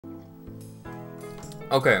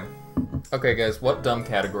Okay. Okay, guys, what dumb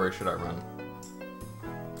category should I run?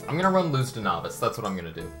 I'm gonna run lose to novice. That's what I'm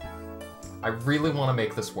gonna do. I really want to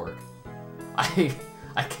make this work. I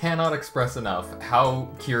cannot express enough how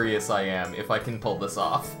curious I am if I can pull this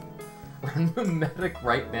off. Run mimetic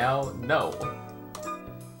right now? No.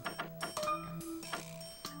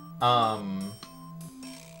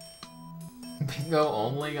 Bingo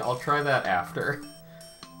only? I'll try that after.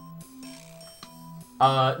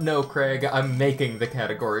 No, Craig, I'm making the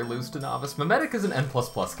category lose to novice. Mimetic is an N++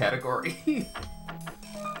 category.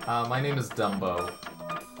 My name is Dumbo.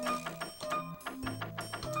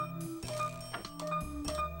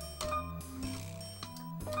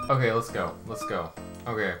 Okay, let's go. Let's go.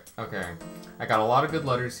 Okay, okay. I got a lot of good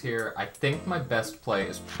letters here. I think my best play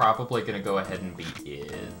is probably gonna go ahead and be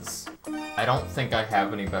is. I don't think I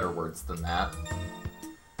have any better words than that.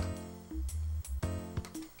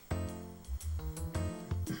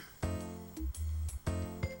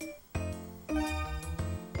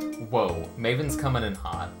 Whoa, Maven's coming in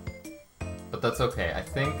hot. But that's okay. I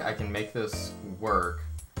think I can make this work.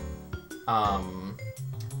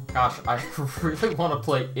 Gosh, I really want to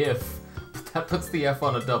play if, but that puts the F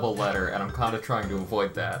on a double letter, and I'm kind of trying to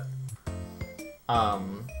avoid that.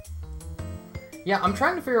 Yeah, I'm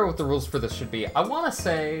trying to figure out what the rules for this should be. I want to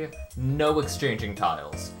say no exchanging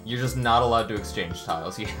tiles. You're just not allowed to exchange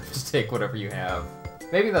tiles. You have to take whatever you have.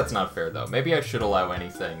 Maybe that's not fair, though. Maybe I should allow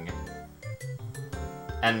anything.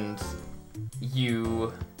 And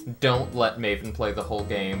you don't let Maven play the whole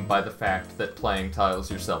game by the fact that playing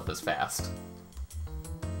tiles yourself is fast.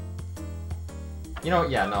 You know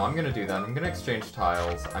what, yeah, no, I'm gonna do that. I'm gonna exchange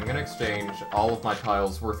tiles. I'm gonna exchange all of my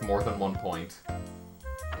tiles worth more than 1 point.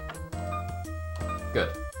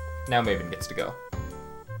 Good. Now Maven gets to go.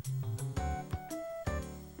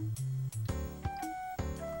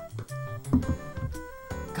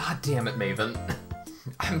 God damn it, Maven.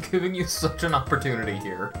 I'm giving you such an opportunity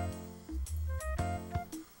here.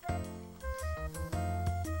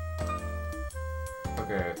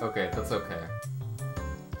 Okay, okay, that's okay.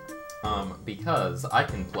 Because I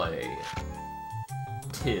can play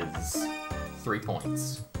Tiz 3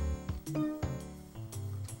 points.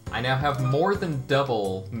 I now have more than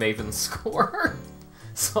double Maven's score,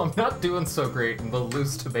 so I'm not doing so great in the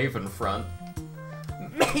lose to Maven front.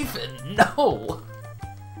 Maven, no!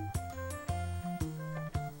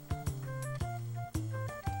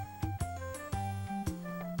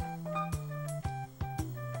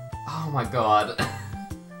 Oh my god.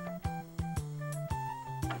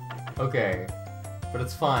 Okay, but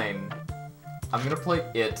it's fine. I'm gonna play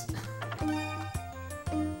it.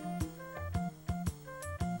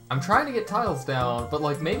 I'm trying to get tiles down, but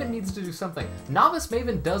like Maven needs to do something. Novice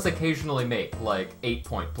Maven does occasionally make like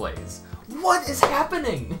 8-point plays. What is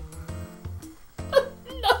happening?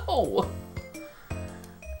 No!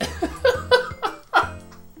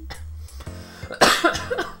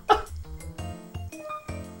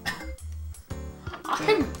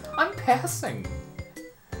 I'm passing.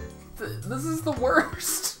 This is the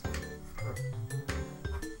worst.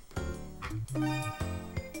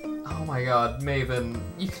 Oh my god, Maven,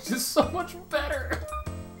 you can do so much better.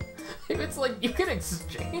 If it's like you can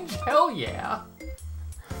exchange, hell yeah.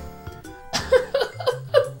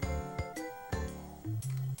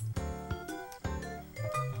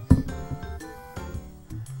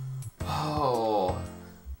 Oh.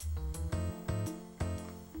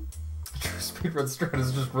 True speedrun strat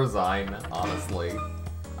is just resign, honestly.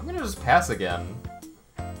 I'm gonna just pass again.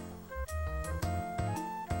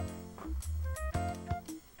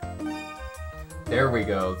 There we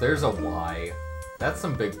go. There's a Y. That's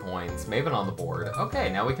some big points. Maven on the board.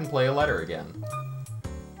 Okay, now we can play a letter again.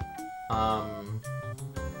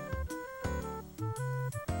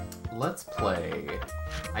 Let's play...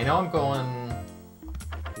 I know I'm going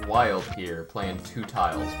wild here, playing 2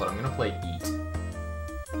 tiles, but I'm gonna play Eat.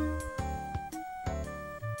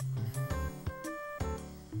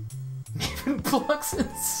 Blocks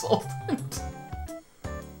insultant.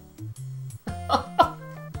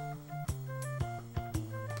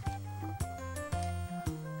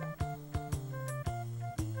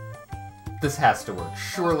 This has to work.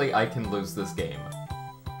 Surely I can lose this game.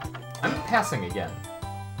 I'm passing again.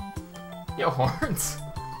 Yo, Horns.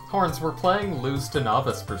 Horns, we're playing lose to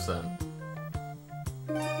novice percent.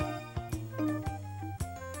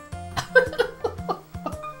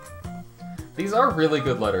 These are really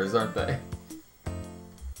good letters, aren't they?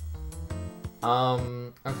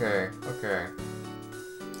 Okay, okay.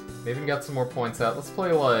 Maybe got some more points out. Let's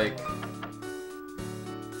play, like...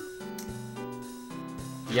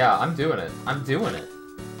 Yeah, I'm doing it. I'm doing it.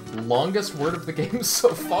 Longest word of the game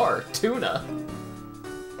so far. Tuna.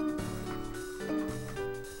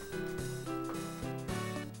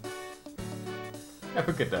 Have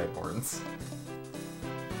a good night, Horns.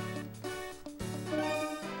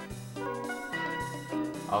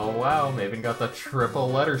 Oh wow, Maven got the triple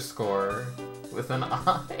letter score with an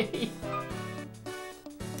I.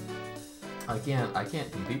 I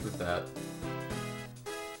can't compete with that.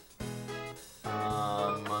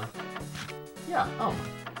 Yeah, oh.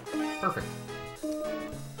 Perfect.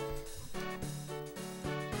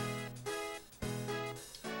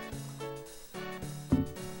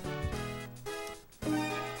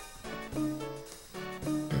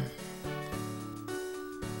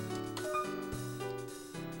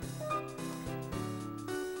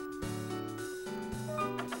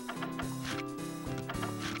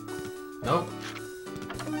 Nope.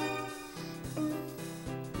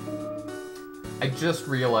 I just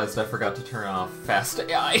realized I forgot to turn off Fast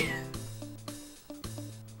AI.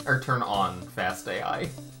 Or turn on Fast AI.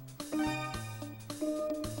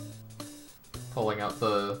 Pulling out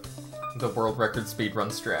the world record speedrun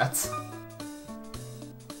strats.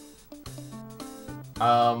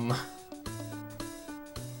 I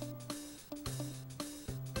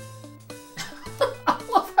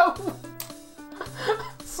love how...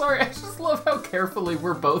 Sorry, I just love how carefully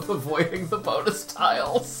we're both avoiding the bonus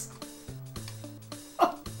tiles.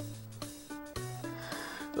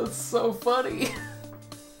 That's so funny.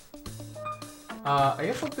 I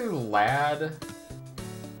guess I'll do lad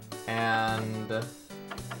and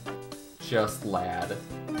just lad.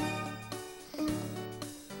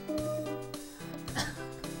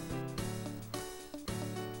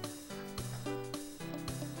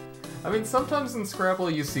 I mean, sometimes in Scrabble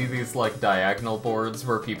you see these, like, diagonal boards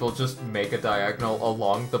where people just make a diagonal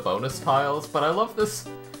along the bonus tiles, but I love this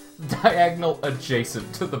diagonal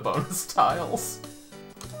adjacent to the bonus tiles.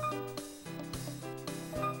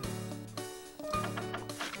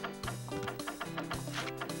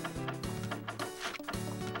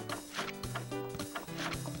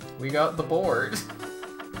 We got the board. If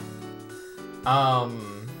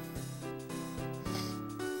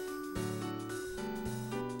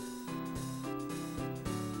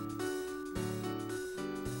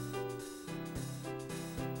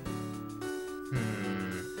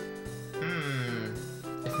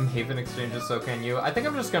Maven exchanges, so can you? I think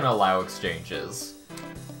I'm just gonna allow exchanges.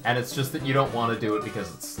 And it's just that you don't want to do it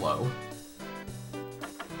because it's slow.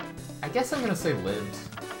 I guess I'm gonna say lint.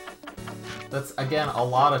 That's, again, a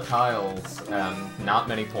lot of tiles, and not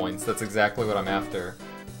many points. That's exactly what I'm after.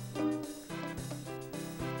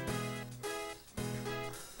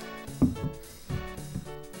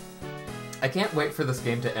 I can't wait for this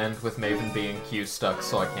game to end with Maven being Q stuck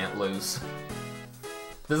so I can't lose.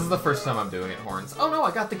 This is the first time I'm doing it, Horns. Oh no,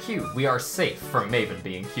 I got the Q! We are safe from Maven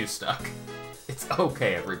being Q stuck. It's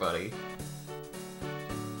okay, everybody.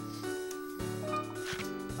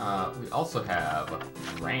 We also have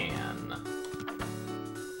Ran.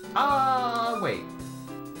 Wait.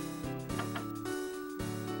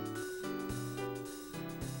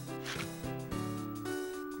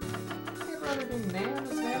 I'd rather do Nan.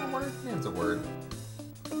 Is Nan a word? Nan's a word.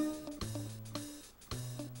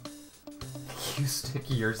 You stick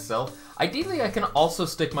yourself? Ideally, I can also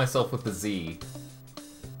stick myself with the Z.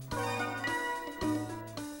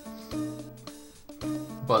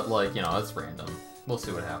 But, like, you know, it's random. We'll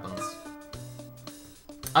see what happens.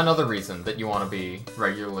 Another reason that you want to be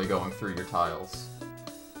regularly going through your tiles.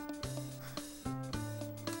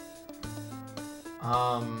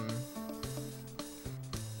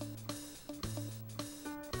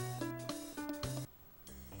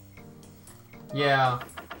 Yeah,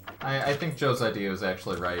 I think Joe's idea was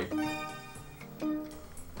actually right.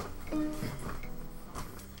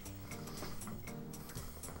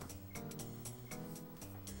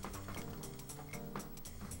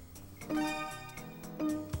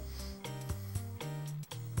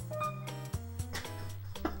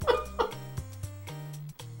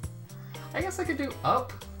 I guess I could do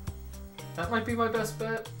up. That might be my best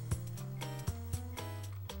bet.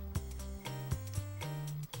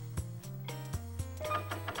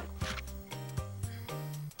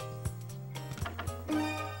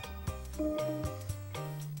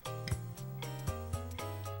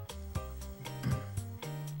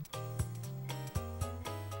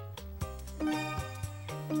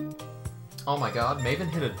 Oh my god, Maven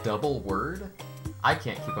hit a double word? I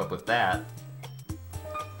can't keep up with that.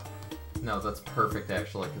 No, that's perfect,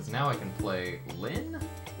 actually, because now I can play Lin?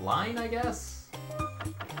 Line, I guess?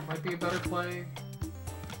 Might be a better play.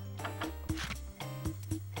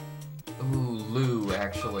 Ooh, Lou,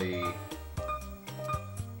 actually.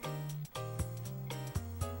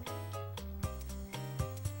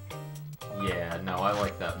 Yeah, no, I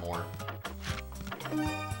like that more.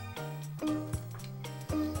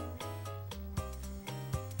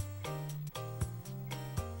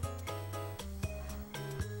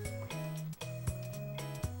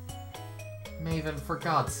 Maven, for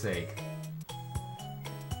God's sake.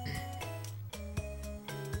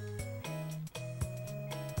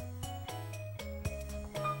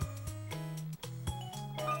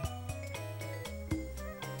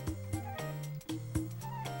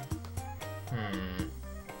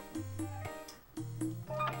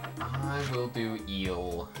 I will do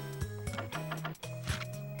eel.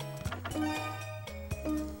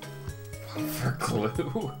 For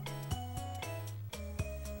glue.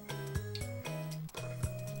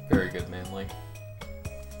 Very good, Manly.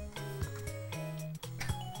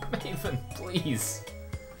 Maven, please.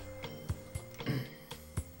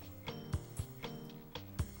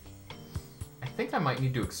 I think I might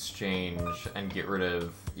need to exchange and get rid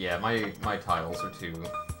of... Yeah, my tiles are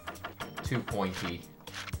too pointy.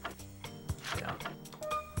 Yeah.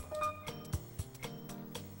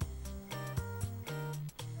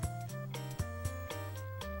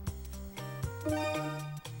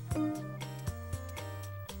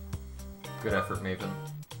 Good effort, Maven.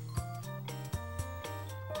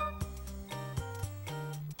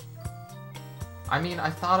 I mean, I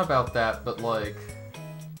thought about that, but like...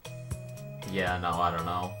 Yeah, no, I don't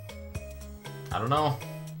know. I don't know.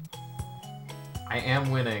 I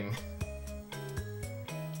am winning.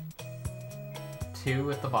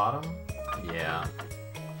 2 at the bottom? Yeah.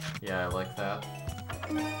 Yeah, I like that.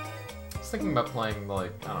 I was thinking about playing,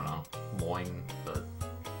 like, I don't know, loin, but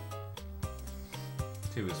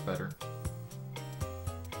 2 is better.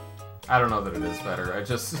 I don't know that it is better,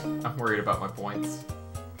 I'm worried about my points.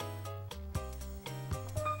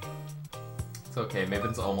 It's okay,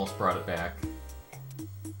 Maven's almost brought it back.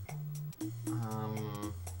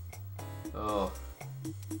 Oh.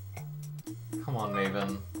 Come on,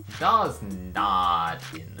 Maven. Da's not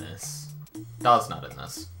in this. Da's not in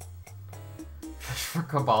this. For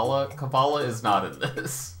Kabbalah is not in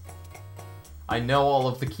this. I know all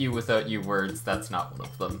of the Q without you words, that's not one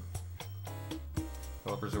of them.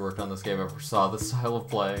 Developers who worked on this game ever saw this style of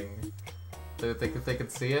playing. They would think if they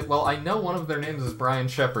could see it. Well, I know one of their names is Brian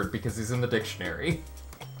Shepard because he's in the dictionary.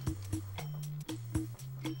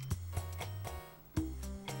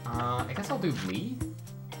 I guess I'll do Lee?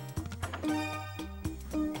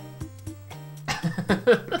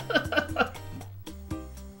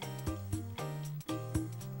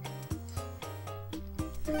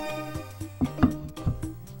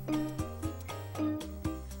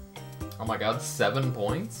 Oh my god, 7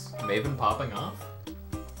 points? Maven popping off?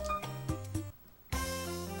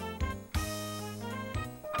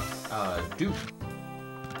 Dupe.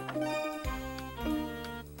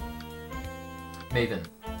 Maven,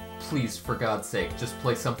 please, for God's sake, just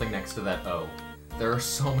play something next to that O. There are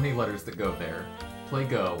so many letters that go there. Play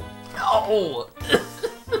go. No!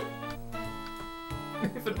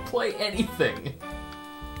 Maven, play anything!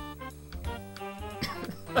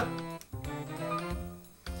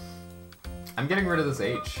 I'm getting rid of this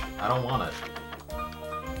H. I don't want it.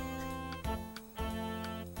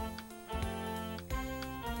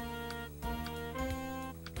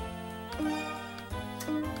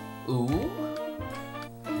 Ooh?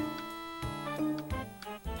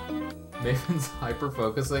 Maven's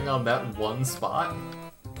hyper-focusing on that one spot?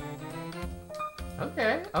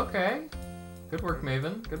 Okay, okay. Good work,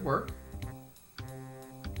 Maven. Good work.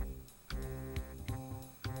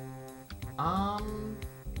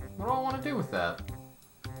 What do I want to do with that?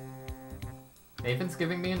 Maven's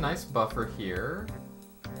giving me a nice buffer here.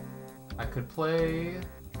 I could play...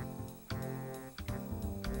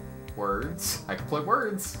 words. I could play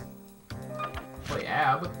words. Play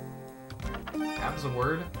ab. Ab's a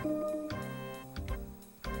word.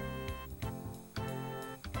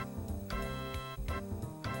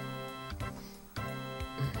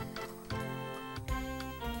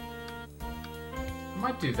 I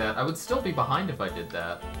might do that. I would still be behind if I did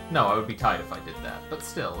that. No, I would be tied if I did that. But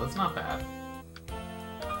still, it's not bad.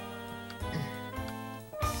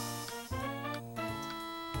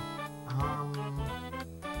 I'm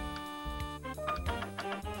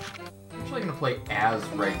actually gonna play as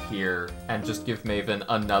right here and just give Maven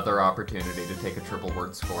another opportunity to take a triple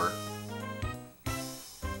word score.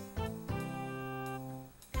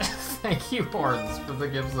 Thank you, Horns, for the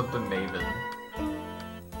gifts up to Maven.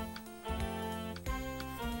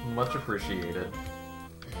 Much appreciated.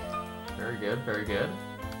 Very good, very good.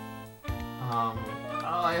 Oh,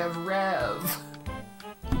 I have Rev!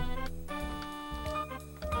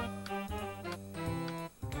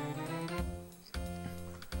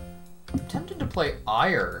 I'm tempted to play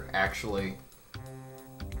Ire, actually.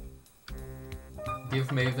 Give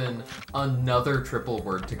Maven another triple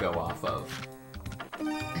word to go off of.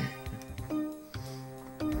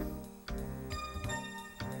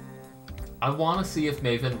 I want to see if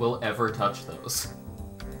Maven will ever touch those.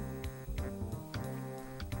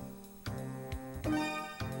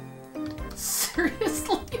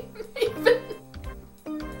 Seriously, Maven?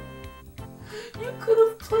 You could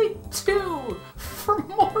have played 2 for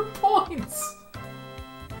more points!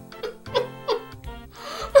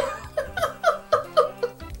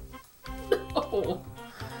 No!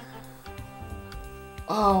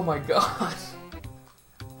 Oh my god.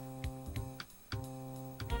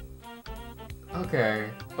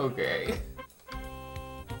 Okay.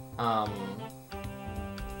 I'm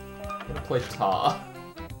gonna play Ta.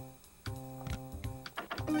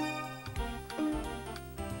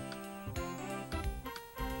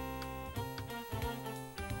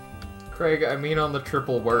 Craig, I mean on the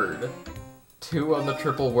triple word. 2 on the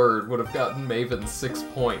triple word would have gotten Maven 6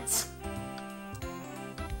 points.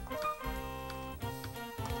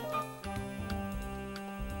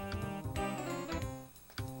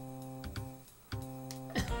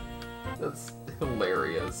 That's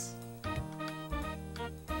hilarious.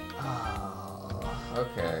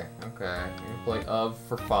 Okay. You can play of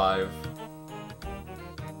for 5.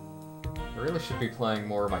 I really should be playing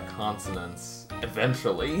more of my consonants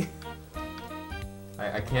eventually.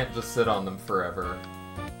 I can't just sit on them forever.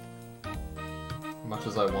 As much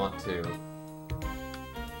as I want to.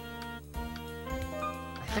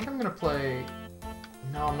 I think I'm gonna play...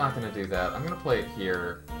 No, I'm not gonna do that. I'm gonna play it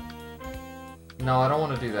here. No, I don't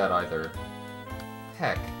want to do that either.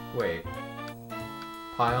 Heck, wait.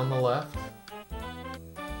 Pi on the left?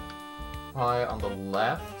 Pi on the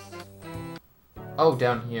left? Oh,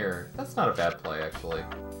 down here. That's not a bad play, actually.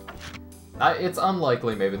 It's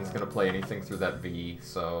unlikely Maven's gonna play anything through that V,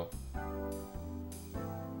 so...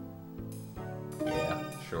 Yeah,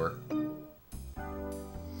 sure.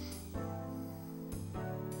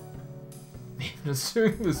 Maven is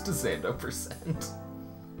doing this to Zando %.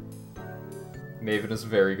 Maven is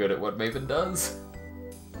very good at what Maven does.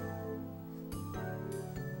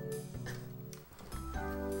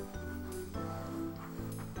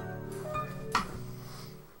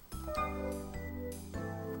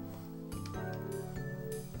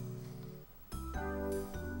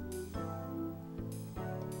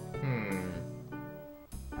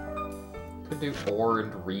 Could do or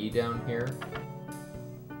and re down here.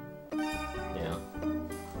 Yeah.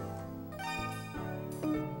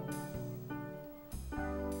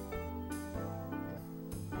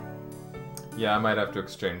 Yeah, I might have to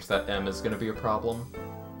exchange. That M is gonna be a problem.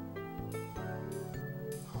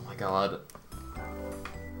 Oh my god.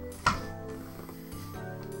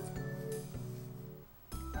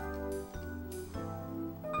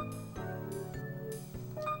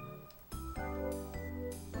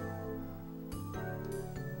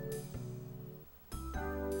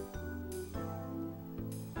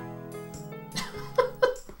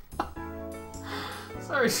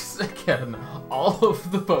 Sorry, just again, all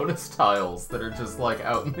of the bonus tiles that are just like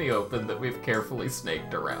out in the open that we've carefully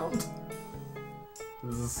snaked around.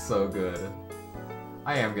 This is so good.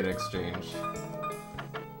 I am gonna exchange.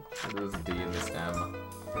 This D and this M.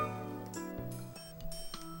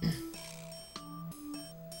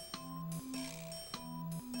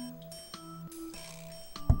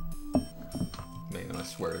 Man, I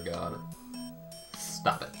swear to God.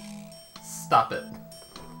 Stop it. Stop it.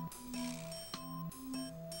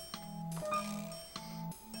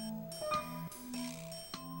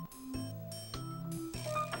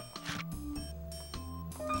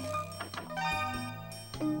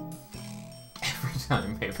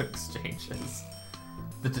 Time Maven exchanges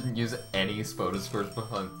that didn't use any Spoda scores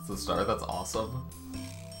behind the star. That's awesome.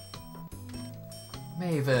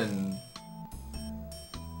 Maven.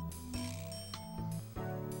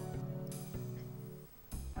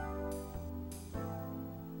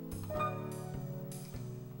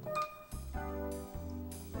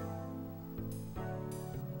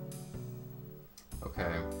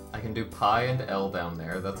 Okay, I can do pi and L down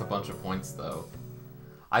there. That's a bunch of points though.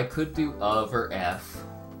 I could do of or F.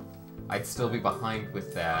 I'd still be behind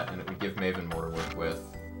with that, and it would give Maven more to work with.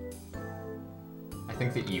 I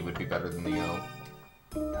think the E would be better than the O.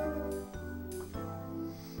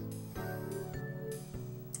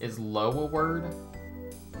 Is low a word?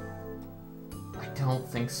 I don't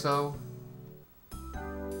think so.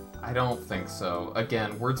 I don't think so.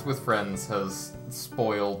 Again, Words with Friends has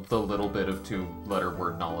spoiled the little bit of 2-letter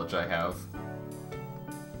word knowledge I have.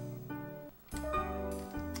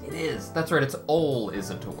 It is. That's right, it's ol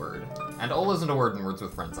isn't a word. And ol isn't a word in Words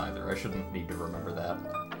with Friends either. I shouldn't need to remember that.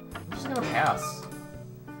 I'm just gonna pass.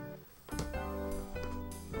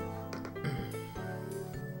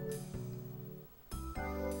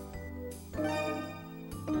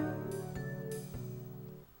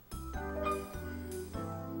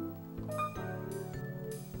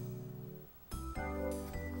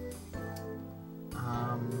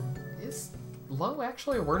 Is low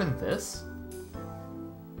actually a word in this?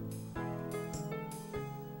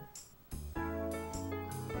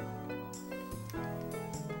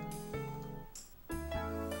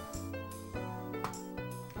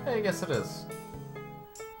 I guess it is.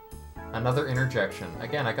 Another interjection.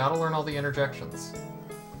 Again, I gotta learn all the interjections.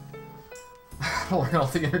 I gotta learn all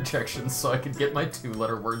the interjections so I can get my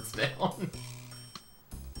 2-letter words down.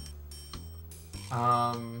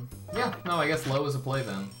 Yeah, no, I guess low is a play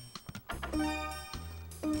then.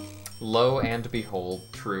 Lo and behold,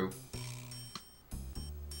 true.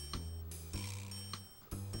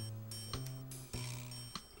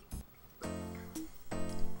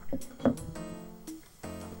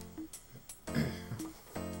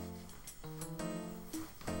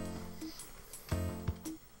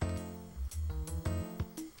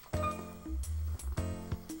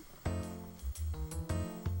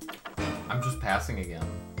 I'm just passing again.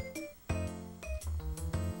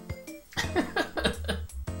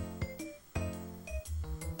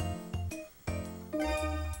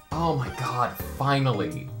 Oh my god,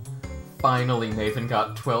 finally! Finally, Maven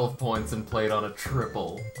got 12 points and played on a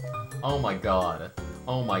triple. Oh my god.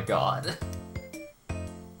 Oh my god.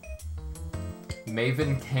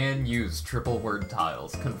 Maven can use triple word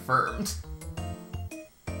tiles, confirmed.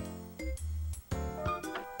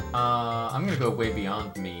 I'm gonna go way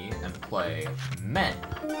beyond me and play men.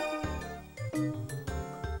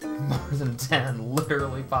 More than 10,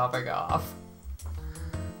 literally popping off.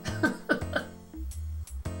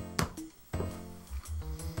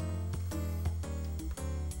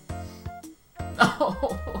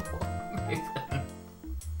 Oh, Maven.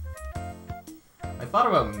 I thought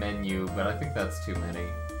about menu, but I think that's too many.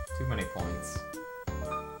 Too many points.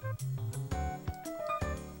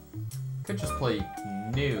 Could just play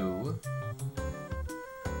new.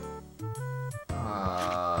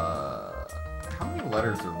 How many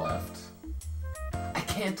letters are left? I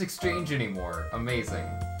can't exchange anymore. Amazing.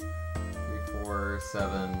 3, 4,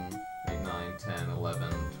 7, 8, 9, 10,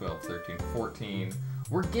 11, 12, 13, 14.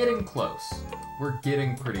 We're getting close. We're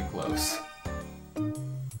getting pretty close.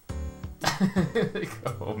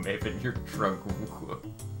 Oh, Maven, you're drunk.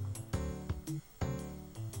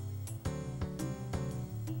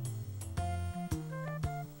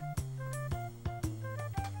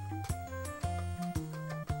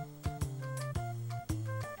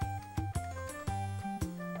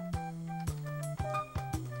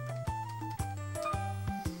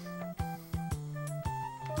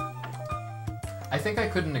 I think I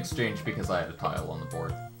couldn't exchange because I had a tile on the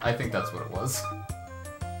board. I think that's what it was.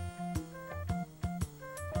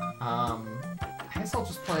 I guess I'll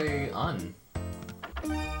just play un.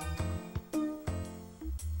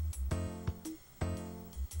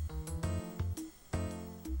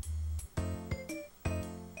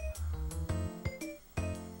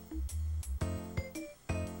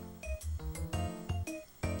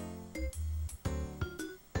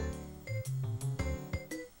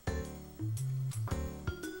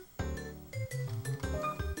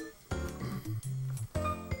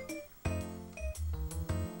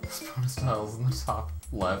 Bonus tiles in the top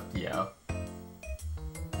left, yeah.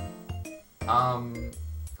 I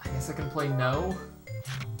guess I can play no?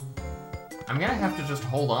 I'm gonna have to just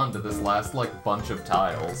hold on to this last, like, bunch of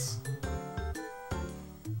tiles.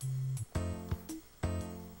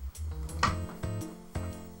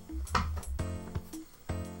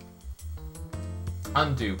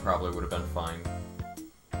 Undo probably would have been fine.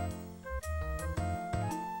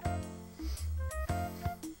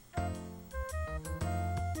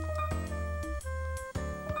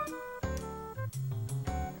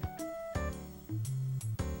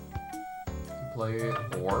 Play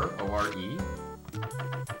or, O-R-E.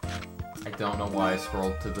 I don't know why I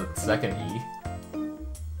scrolled to the second E.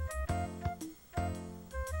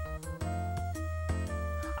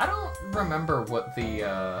 I don't remember what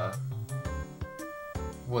the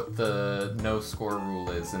no score rule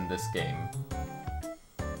is in this game.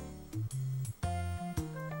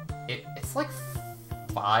 It's like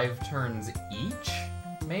 5 turns each,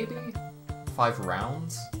 maybe? 5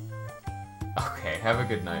 rounds? Okay, have a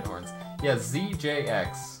good night, Horns. Yeah,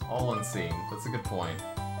 ZJX, all unseen. That's a good point.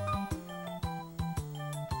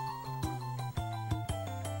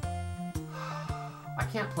 I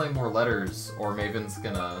can't play more letters, or Maven's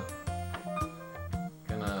gonna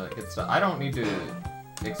get stuff. I don't need to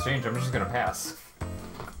exchange, I'm just gonna pass.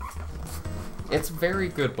 It's very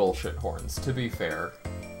good bullshit, Horns, to be fair.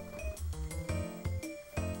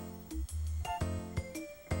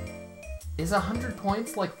 Is 100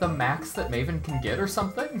 points like the max that Maven can get or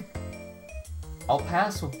something? I'll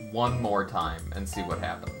pass one more time and see what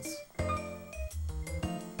happens.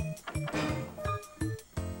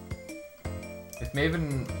 If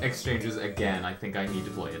Maven exchanges again, I think I need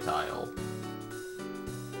to play a tile.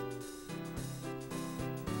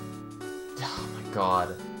 Oh my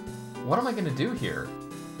god. What am I gonna do here?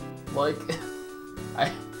 Like,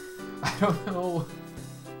 I don't know.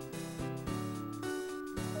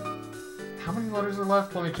 How many letters are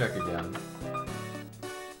left? Let me check again. 4,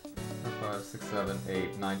 5, 6, 7,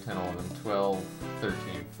 8, 9, 10, 11, 12, 13,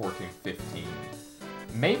 14, 15.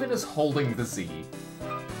 Maven is holding the Z.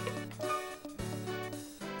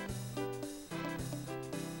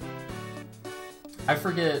 I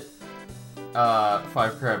forget,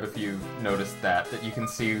 5Crab, if you've noticed that you can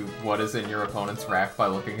see what is in your opponent's rack by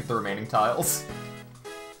looking at the remaining tiles.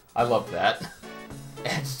 I love that.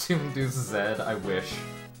 Edge to induce Z, I wish.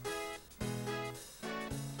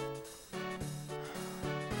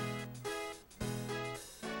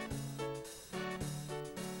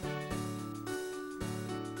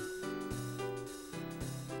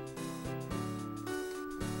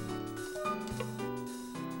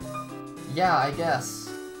 Yeah, I guess.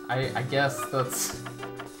 I guess that's...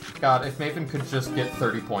 God, if Maven could just get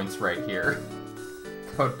 30 points right here,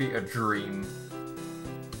 that would be a dream.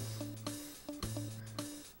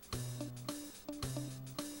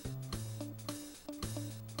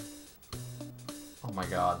 Oh my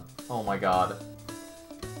god. Oh my god.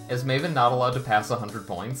 Is Maven not allowed to pass 100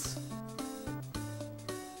 points?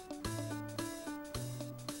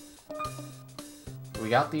 We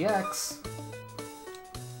got the X.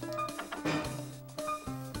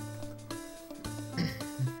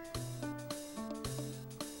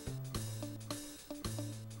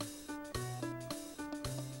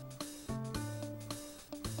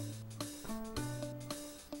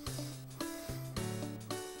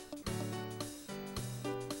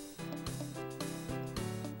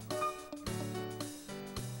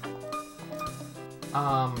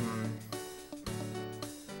 I'm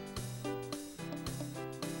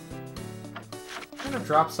gonna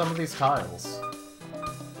drop some of these tiles.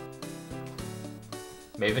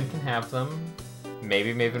 Maven can have them.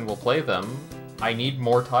 Maybe Maven will play them. I need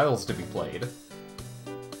more tiles to be played.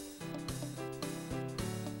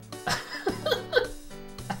 I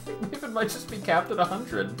think Maven might just be capped at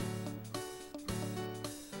 100.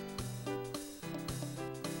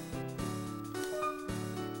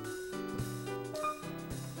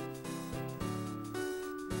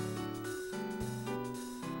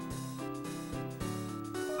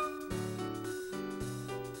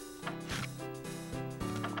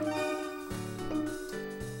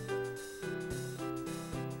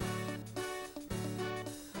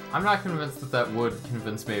 I'm not convinced that that would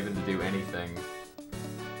convince Maven to do anything.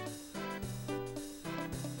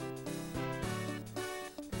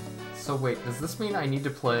 So wait, does this mean I need to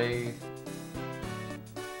play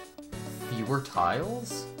fewer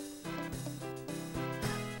tiles?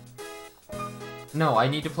 No, I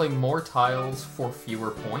need to play more tiles for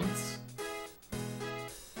fewer points?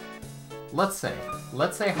 Let's say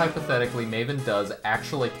hypothetically Maven does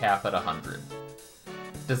actually cap at 100.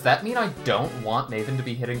 Does that mean I don't want Maven to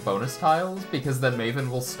be hitting bonus tiles, because then Maven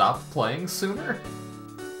will stop playing sooner?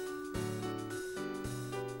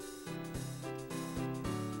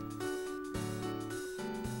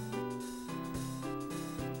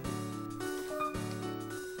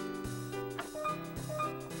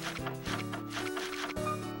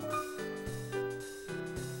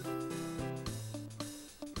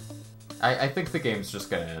 I think the game's just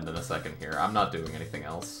gonna end in a second here. I'm not doing anything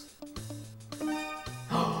else.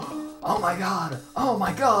 Oh my god! Oh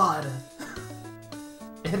my god!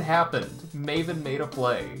 It happened. Maven made a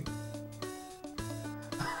play.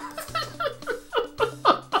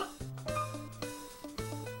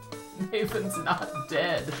 Maven's not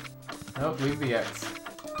dead. Nope, leave the X.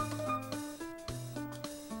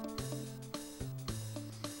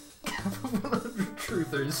 Cap of 100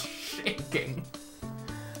 truthers shaking.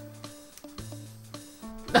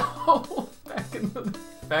 No!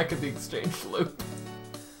 Back in the exchange loop.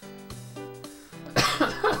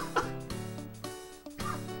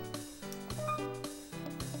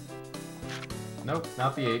 Nope,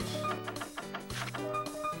 not the H.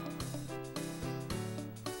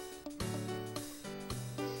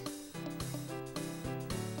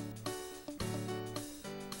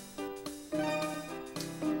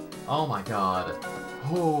 Oh my god.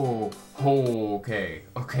 Oh, okay.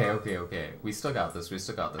 Okay. We still got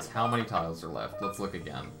this, How many tiles are left? Let's look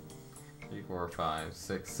again. 3, 4, 5,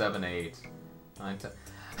 6, 7, 8, 9, 10.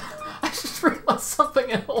 I just realized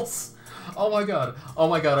something else! Oh my god,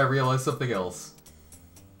 I realized something else.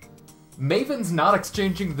 Maven's not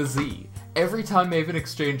exchanging the Z. Every time Maven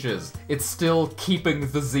exchanges, it's still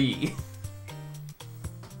keeping the Z.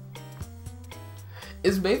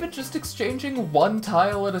 Is Maven just exchanging one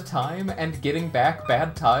tile at a time and getting back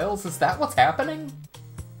bad tiles? Is that what's happening?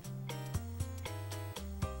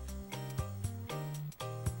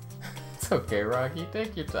 It's okay, Rocky.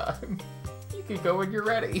 Take your time. You can go when you're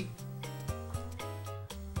ready.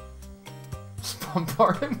 Just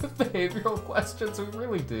bombard him with behavioral questions. We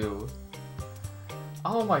really do.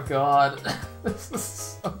 Oh my god. This is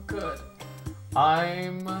so good.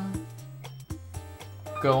 I'm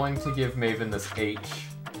going to give Maven this H.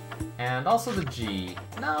 And also the G.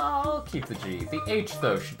 No, I'll keep the G. The H,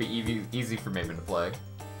 though, should be easy for Maven to play.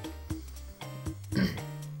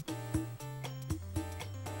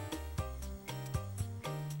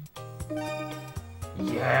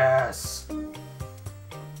 Yes!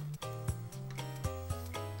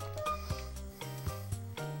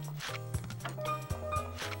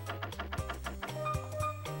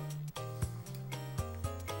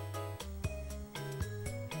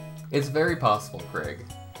 It's very possible, Craig.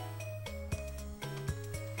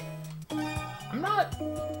 I'm not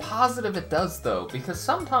positive it does, though, because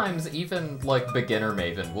sometimes even, like, beginner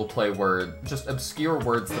Maven will play just obscure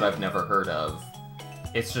words that I've never heard of.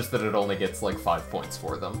 It's just that it only gets, like, 5 points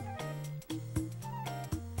for them.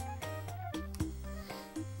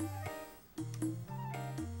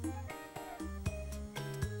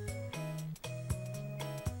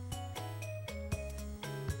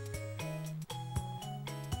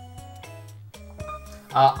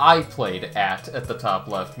 I played at the top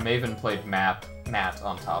left. Maven played mat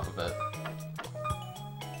on top of it.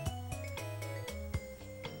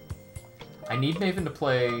 I need Maven to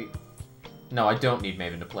play... No, I don't need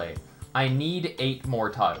Maven to play. I need 8 more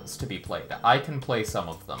tiles to be played. I can play some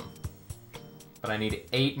of them. But I need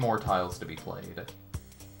 8 more tiles to be played.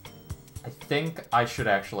 I think I should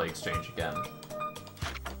actually exchange again.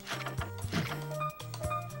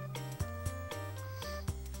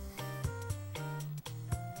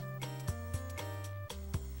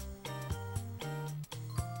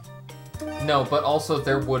 No, but also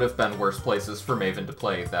there would have been worse places for Maven to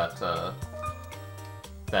play that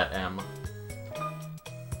M.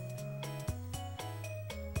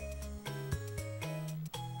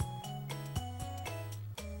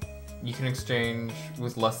 You can exchange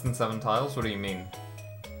with less than 7 tiles? What do you mean?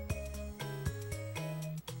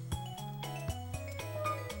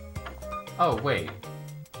 Oh, wait.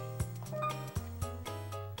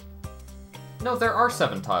 No, there are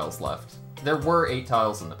 7 tiles left. There were 8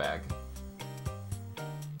 tiles in the bag.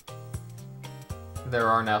 There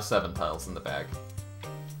are now 7 tiles in the bag.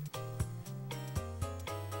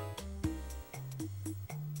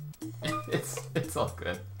 It's all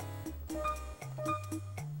good.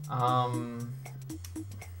 What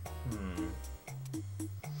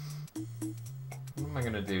am I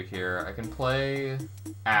gonna do here? I can play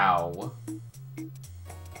ow.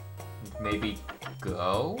 Maybe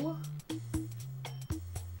go?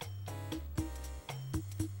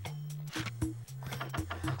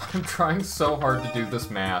 I'm trying so hard to do this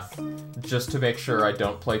math just to make sure I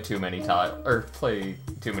don't play too many play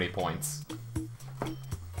too many points.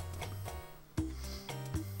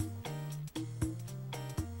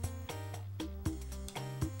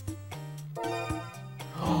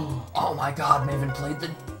 Oh my god, Maven played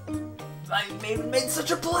Maven made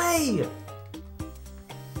such a play!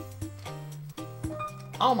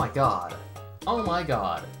 Oh my god. Oh my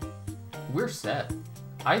god. We're set.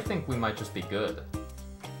 I think we might just be good.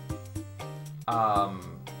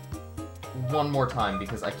 One more time,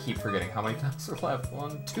 because I keep forgetting how many tiles are left.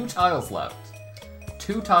 2 tiles left.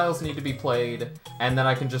 2 tiles need to be played, and then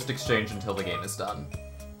I can just exchange until the game is done.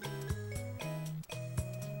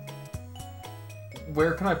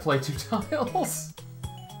 Where can I play 2 tiles?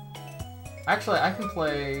 Actually, I can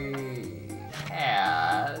play...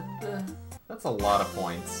 Had... That's a lot of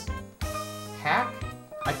points. Hack?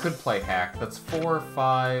 I could play hack. That's 4,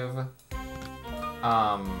 5...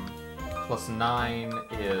 plus 9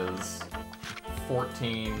 is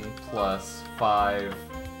 14, plus 5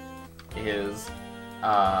 is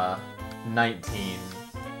 19,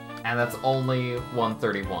 and that's only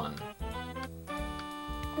 131.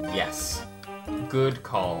 Yes. Good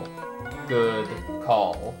call. Good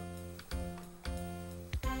call.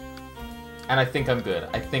 And I think I'm good.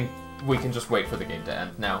 I think we can just wait for the game to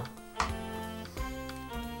end now.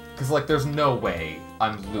 Because, like, there's no way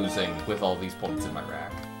I'm losing with all these points in my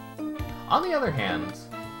rack. On the other hand,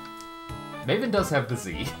 Maven does have the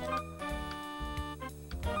Z.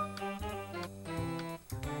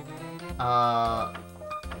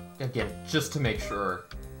 Again, just to make sure.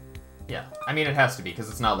 Yeah, I mean it has to be, because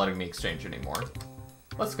it's not letting me exchange anymore.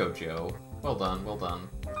 Let's go, Joe. Well done, well done.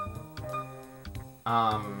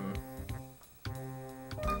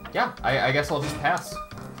 Yeah, I guess I'll just pass.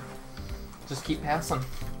 Just keep passing.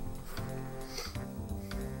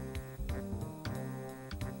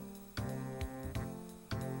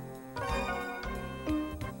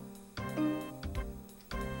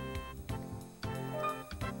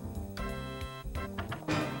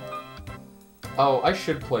 Oh, I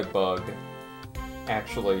should play Bug.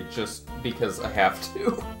 Actually, just because I have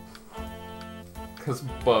to. Because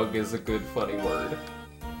Bug is a good, funny word.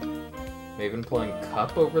 Maven playing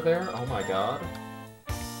Cup over there? Oh my god.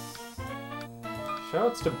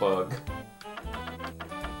 Shoutouts to Bug.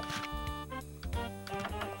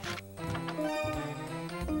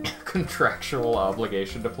 Contractual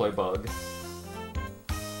obligation to play Bug.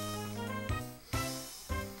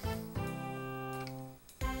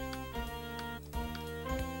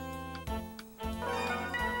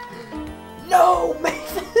 No,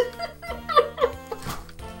 Maven!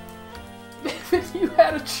 Maven, you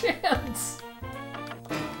had a chance!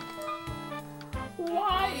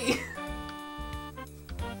 Why?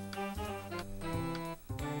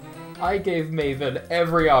 I gave Maven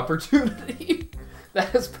every opportunity that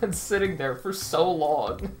has been sitting there for so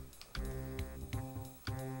long.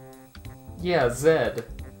 Yeah, Zed.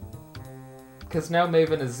 Because now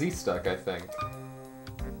Maven is Z-stuck, I think.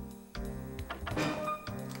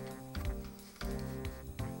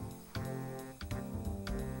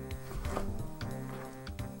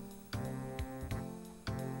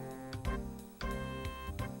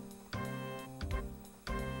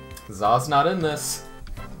 Zaw's not in this.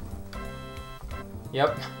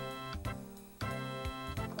 Yep.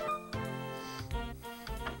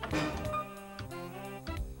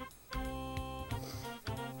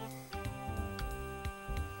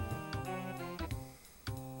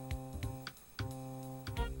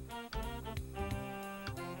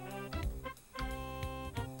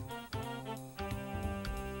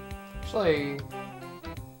 Actually...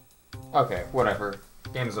 Okay, whatever.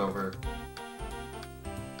 Game's over.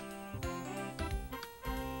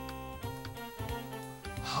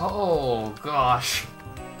 Oh, gosh.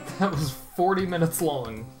 That was 40 minutes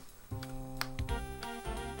long.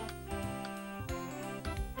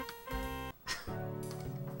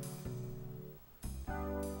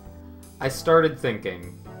 I started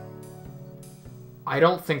thinking, I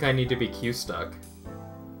don't think I need to be Q-stuck.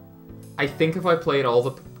 I think if I played all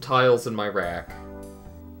the tiles in my rack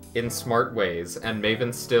in smart ways, and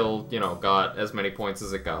Maven still, you know, got as many points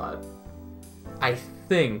as it got, I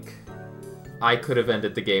think I could have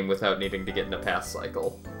ended the game without needing to get in a pass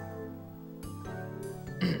cycle.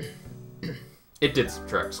 It did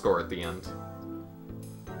subtract score at the end.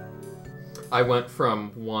 I went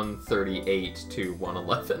from 138 to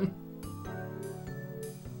 111.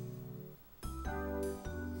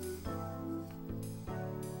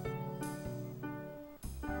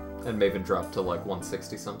 And Maven dropped to like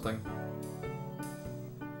 160 something.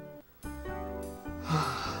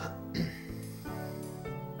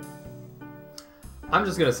 I'm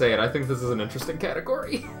just gonna say it, I think this is an interesting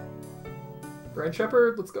category. Brand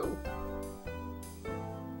Shepherd, let's go.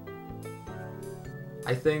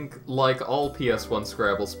 I think, like all PS1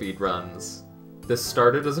 Scrabble speedruns, this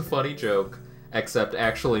started as a funny joke, except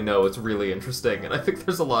actually no, it's really interesting, and I think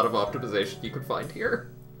there's a lot of optimization you could find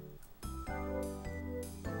here.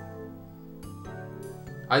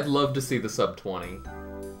 I'd love to see the sub 20.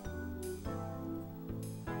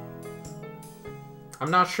 I'm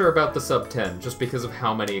not sure about the sub 10, just because of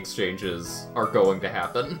how many exchanges are going to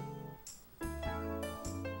happen.